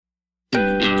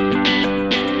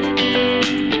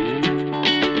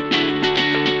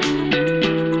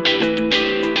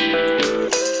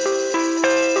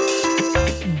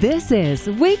This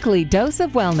is Weekly Dose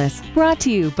of Wellness, brought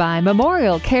to you by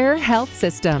Memorial Care Health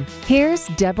System. Here's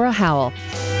Deborah Howell.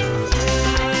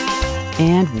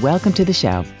 And welcome to the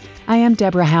show. I am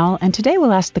Deborah Howell, and today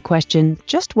we'll ask the question,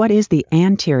 just what is the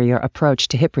anterior approach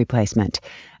to hip replacement?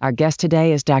 Our guest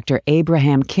today is Dr.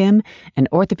 Abraham Kim, an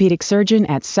orthopedic surgeon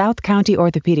at South County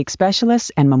Orthopedic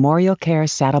Specialists and Memorial Care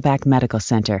Saddleback Medical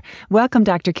Center. Welcome,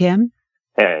 Dr. Kim.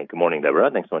 Hey, good morning,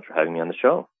 Deborah. Thanks so much for having me on the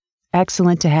show.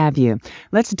 Excellent to have you.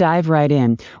 Let's dive right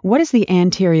in. What is the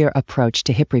anterior approach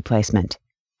to hip replacement?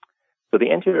 So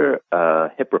the anterior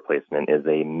hip replacement is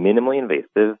a minimally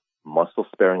invasive,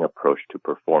 muscle-sparing approach to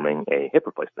performing a hip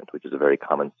replacement, which is a very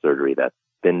common surgery that's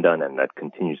been done and that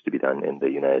continues to be done in the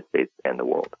United States and the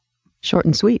world. Short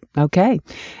and sweet. Okay.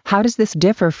 How does this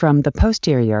differ from the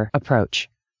posterior approach?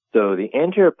 So the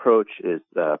anterior approach is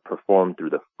performed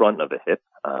through the front of the hip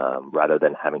rather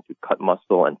than having to cut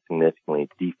muscle and significantly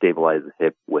destabilize the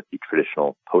hip with the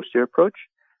traditional posterior approach.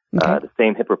 Okay. The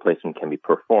same hip replacement can be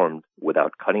performed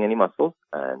without cutting any muscles,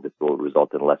 and this will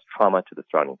result in less trauma to the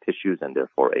surrounding tissues and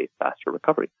therefore a faster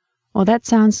recovery. Well, that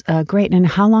sounds great. And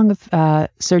how long have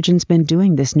surgeons been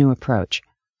doing this new approach?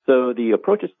 So the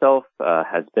approach itself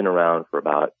has been around for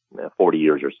about 40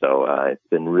 years or so. It's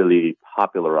been really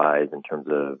popularized in terms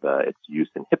of its use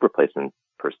in hip replacements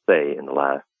per se in the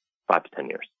last 5 to 10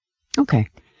 years. Okay.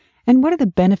 And what are the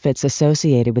benefits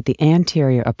associated with the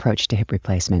anterior approach to hip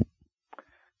replacement?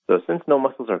 So since no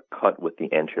muscles are cut with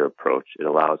the anterior approach, it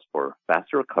allows for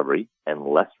faster recovery and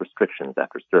less restrictions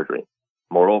after surgery.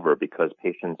 Moreover, because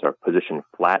patients are positioned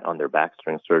flat on their backs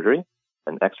during surgery,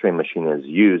 an X-ray machine is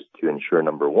used to ensure,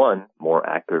 number one, more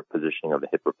accurate positioning of the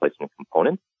hip replacement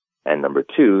component, and number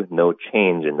two, no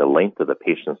change in the length of the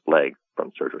patient's legs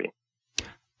from surgery.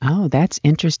 Oh, that's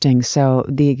interesting. So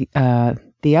the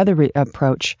other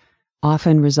approach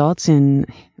often results in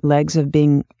legs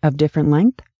being of different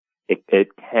length? It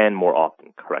can more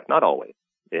often, correct? Not always.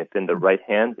 If in the right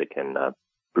hands, it can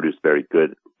produce very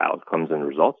good outcomes and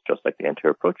results, just like the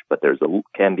anterior approach, but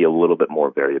can be a little bit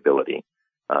more variability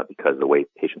because the way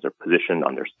patients are positioned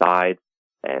on their side,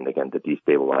 and again, the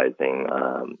destabilizing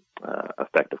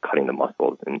effect of cutting the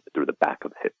muscles through the back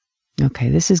of the hip. Okay,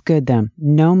 this is good then.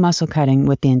 No muscle cutting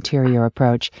with the anterior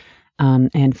approach,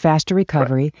 and faster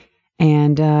recovery,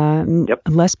 correct. And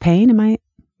less pain. Am I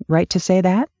right to say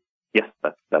that? Yes,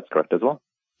 that's correct as well.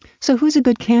 So who's a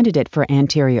good candidate for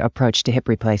anterior approach to hip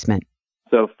replacement?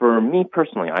 So for me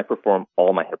personally, I perform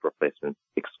all my hip replacements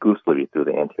exclusively through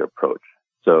the anterior approach.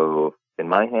 So in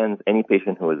my hands, any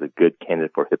patient who is a good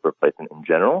candidate for hip replacement in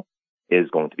general is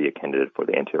going to be a candidate for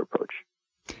the anterior approach.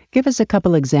 Give us a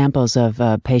couple examples of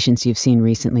patients you've seen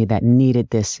recently that needed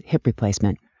this hip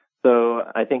replacement. So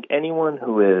I think anyone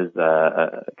who is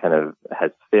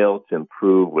has failed to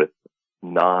improve with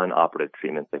non-operative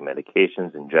treatments like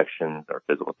medications, injections, or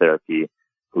physical therapy,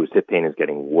 whose hip pain is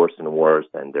getting worse and worse,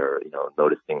 and they're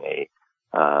noticing a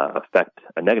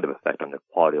negative effect on their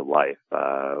quality of life,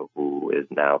 who is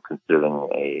now considering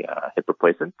a hip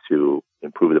replacement to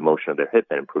improve the motion of their hip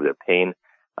and improve their pain.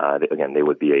 They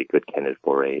would be a good candidate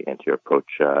for a anterior approach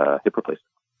hip replacement.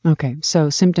 Okay, so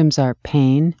symptoms are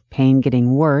pain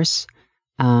getting worse.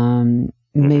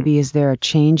 Maybe is there a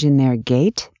change in their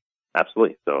gait?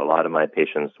 Absolutely. So a lot of my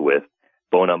patients with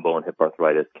bone-on-bone hip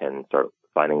arthritis can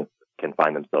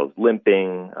find themselves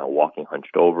limping, walking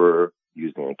hunched over,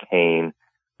 using a cane,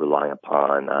 relying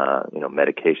upon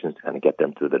medications to kind of get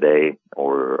them through the day,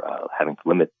 or having to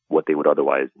limit what they would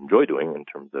otherwise enjoy doing in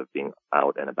terms of being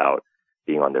out and about,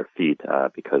 being on their feet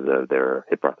because of their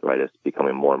hip arthritis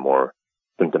becoming more and more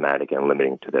symptomatic and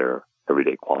limiting to their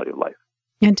everyday quality of life.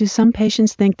 And do some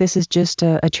patients think this is just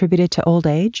attributed to old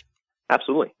age?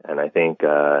 Absolutely. And I think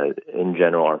in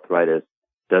general, arthritis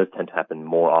does tend to happen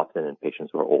more often in patients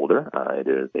who are older. It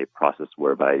is a process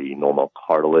whereby the normal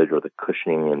cartilage or the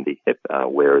cushioning in the hip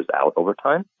wears out over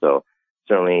time. So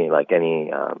certainly, like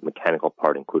any mechanical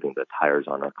part, including the tires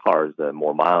on our cars, the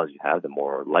more miles you have, the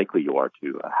more likely you are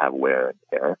to have wear and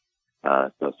tear.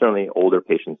 So certainly older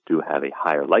patients do have a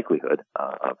higher likelihood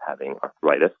of having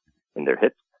arthritis in their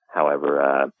hips.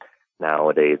 However,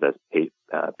 nowadays, as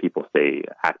people stay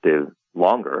active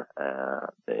longer,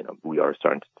 we are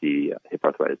starting to see hip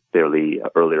arthritis fairly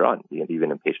earlier on,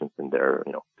 even in patients in their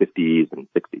 50s and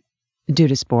 60s. Due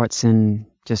to sports and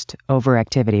just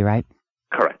overactivity, right?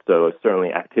 Correct. So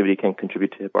certainly activity can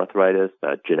contribute to hip arthritis.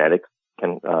 Genetics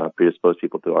can predispose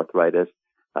people to arthritis.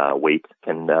 Weight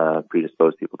can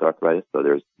predispose people to arthritis. So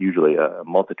there's usually a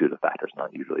multitude of factors,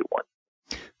 not usually one.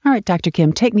 All right, Dr.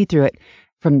 Kim, take me through it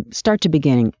from start to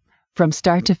beginning, from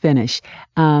start to finish.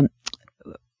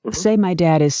 say my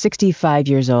dad is 65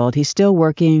 years old. He's still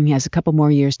working. He has a couple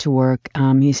more years to work.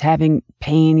 He's having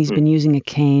pain. He's been using a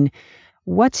cane.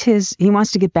 He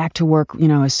wants to get back to work,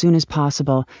 as soon as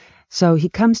possible. So he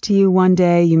comes to you one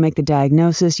day, you make the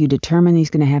diagnosis, you determine he's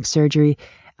going to have surgery.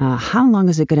 How long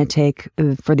is it going to take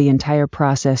for the entire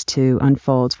process to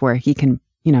unfold where he can,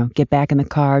 get back in the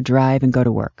car, drive, and go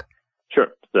to work? Sure.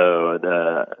 So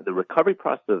the recovery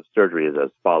process of surgery is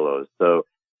as follows. So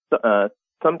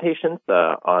some patients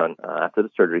after the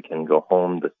surgery can go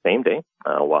home the same day,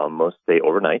 while most stay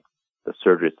overnight. The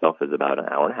surgery itself is about an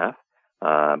hour and a half.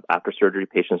 After surgery,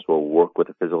 patients will work with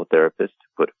a physical therapist to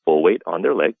put full weight on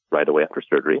their leg right away after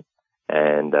surgery.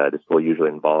 And this will usually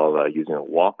involve using a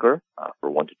walker for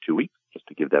 1 to 2 weeks just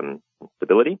to give them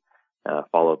stability,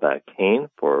 followed by a cane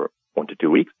for 1 to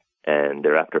 2 weeks. And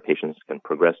thereafter, patients can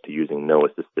progress to using no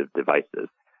assistive devices.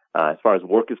 As far as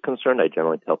work is concerned, I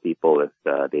generally tell people if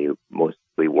they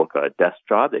mostly work a desk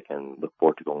job, they can look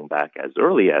forward to going back as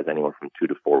early as anywhere from 2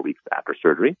 to 4 weeks after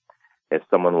surgery. If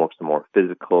someone works a more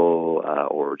physical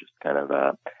or just kind of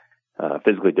a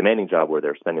physically demanding job where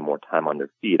they're spending more time on their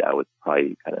feet, I would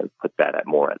probably kind of put that at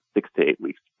 6 to 8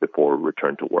 weeks before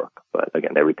return to work. But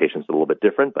again, every patient's a little bit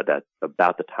different, but that's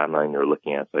about the timeline you're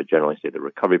looking at. So I generally say the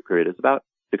recovery period is about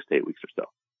 6 to 8 weeks or so.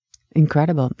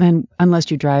 Incredible. And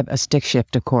unless you drive a stick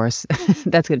shift, of course,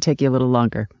 that's going to take you a little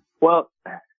longer. Well,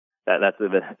 that's a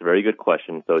very good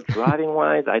question. So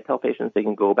driving-wise, I tell patients they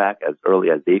can go back as early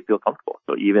as they feel comfortable.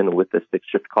 So even with the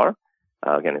stick-shift car,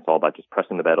 again, it's all about just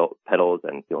pressing the pedals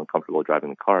and feeling comfortable driving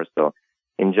the car. So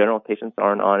in general, patients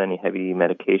aren't on any heavy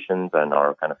medications and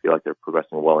are kind of feel like they're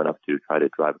progressing well enough to try to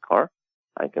drive a car.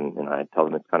 I tell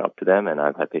them it's kind of up to them, and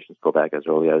I've had patients go back as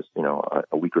early as,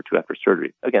 a week or two after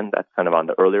surgery. Again, that's kind of on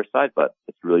the earlier side, but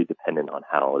it's really dependent on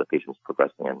how the patient's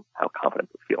progressing and how confident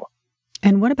they feel.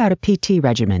 And what about a PT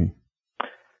regimen?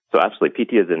 So absolutely,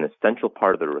 PT is an essential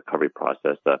part of the recovery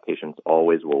process. Patients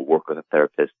always will work with a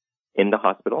therapist in the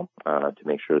hospital to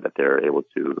make sure that they're able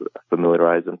to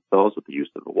familiarize themselves with the use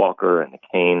of the walker and the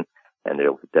cane, and they're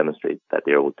able to demonstrate that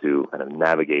they're able to kind of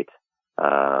navigate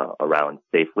around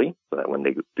safely, so that when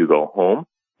they do go home,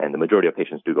 and the majority of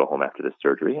patients do go home after this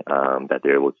surgery, that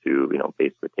they're able to,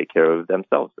 basically take care of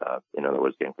themselves. In other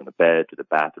words, getting from the bed to the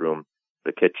bathroom,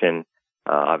 the kitchen.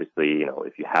 Obviously,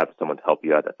 if you have someone to help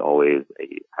you out, that's always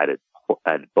a added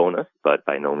bonus, but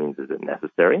by no means is it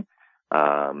necessary.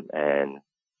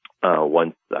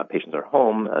 Once patients are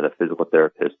home, the physical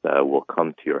therapist will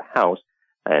come to your house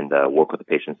and work with the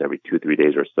patients every 2-3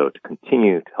 days or so to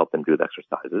continue to help them do the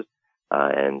exercises.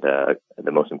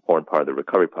 The most important part of the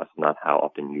recovery process, not how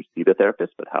often you see the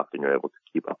therapist, but how often you're able to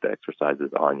keep up the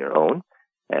exercises on your own.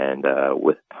 And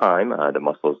with time, the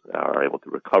muscles are able to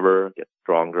recover, get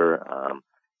stronger,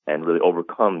 and really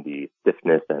overcome the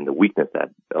stiffness and the weakness that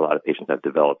a lot of patients have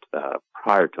developed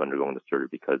prior to undergoing the surgery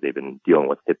because they've been dealing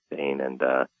with hip pain and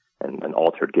an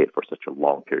altered gait for such a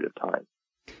long period of time.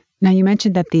 Now, you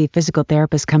mentioned that the physical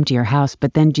therapists come to your house,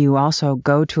 but then do you also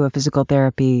go to a physical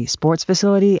therapy sports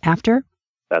facility after?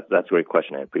 That's a great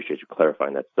question. I appreciate you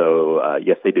clarifying that. So,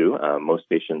 yes, they do. Most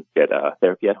patients get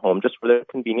therapy at home just for their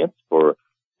convenience for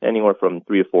anywhere from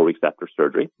 3 to 4 weeks after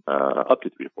surgery, up to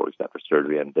 3 to 4 weeks after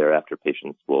surgery, and thereafter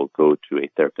patients will go to a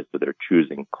therapist of their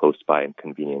choosing close by and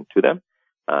convenient to them,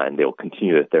 and they will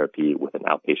continue the therapy with an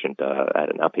outpatient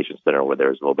at an outpatient center where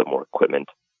there's a little bit more equipment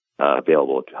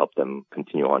available to help them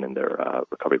continue on in their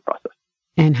recovery process.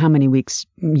 And how many weeks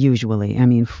usually? I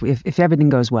mean, if everything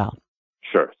goes well.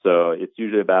 Sure. So it's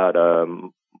usually about a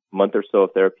month or so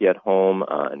of therapy at home,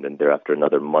 and then thereafter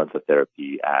another month of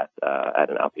therapy at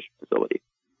an outpatient facility.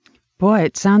 Boy,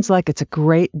 it sounds like it's a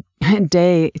great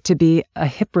day to be a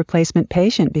hip replacement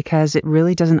patient because it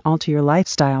really doesn't alter your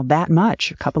lifestyle that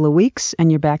much. A couple of weeks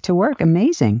and you're back to work.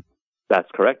 Amazing. That's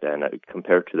correct. And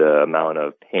compared to the amount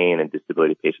of pain and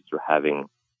disability patients were having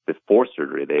before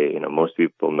surgery, most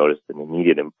people notice an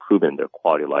immediate improvement in their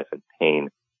quality of life and pain,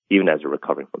 even as they're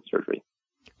recovering from surgery.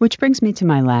 Which brings me to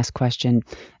my last question.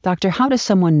 Doctor, how does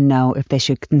someone know if they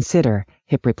should consider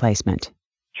hip replacement?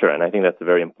 Sure, and I think that's a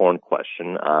very important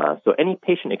question. So any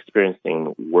patient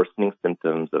experiencing worsening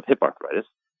symptoms of hip arthritis,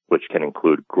 which can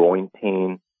include groin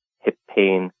pain, hip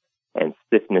pain, and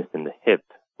stiffness in the hip,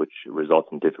 which results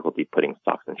in difficulty putting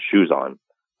socks and shoes on,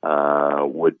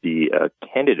 would be a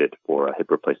candidate for a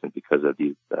hip replacement because of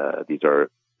these are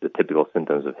the typical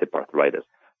symptoms of hip arthritis.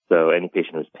 So any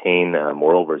patient whose pain,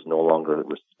 moreover, is no longer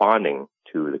responding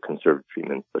to the conservative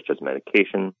treatments such as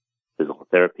medication, physical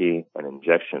therapy, and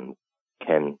injections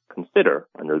can consider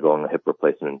undergoing a hip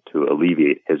replacement to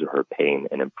alleviate his or her pain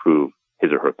and improve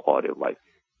his or her quality of life.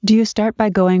 Do you start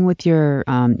by going with your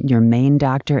main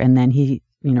doctor and then he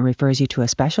refers you to a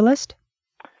specialist?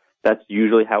 That's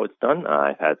usually how it's done.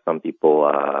 I've had some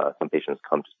patients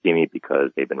come to see me because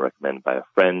they've been recommended by a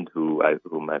friend whom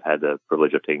I've had the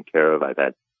privilege of taking care of. I've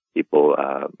had people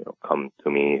come to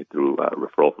me through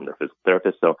referral from their physical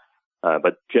therapist. So,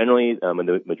 but generally,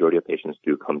 the majority of patients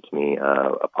do come to me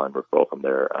upon referral from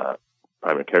their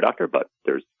primary care doctor. But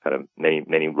there's kind of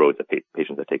many roads that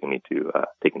patients have taken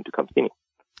to come see me.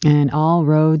 And all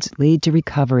roads lead to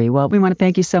recovery. Well, we want to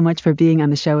thank you so much for being on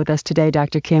the show with us today,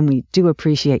 Dr. Kim. We do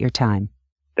appreciate your time.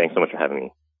 Thanks so much for having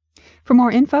me. For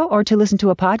more info or to listen to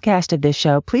a podcast of this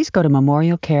show, please go to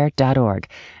memorialcare.org.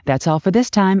 That's all for this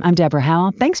time. I'm Deborah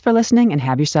Howell. Thanks for listening and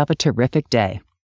have yourself a terrific day.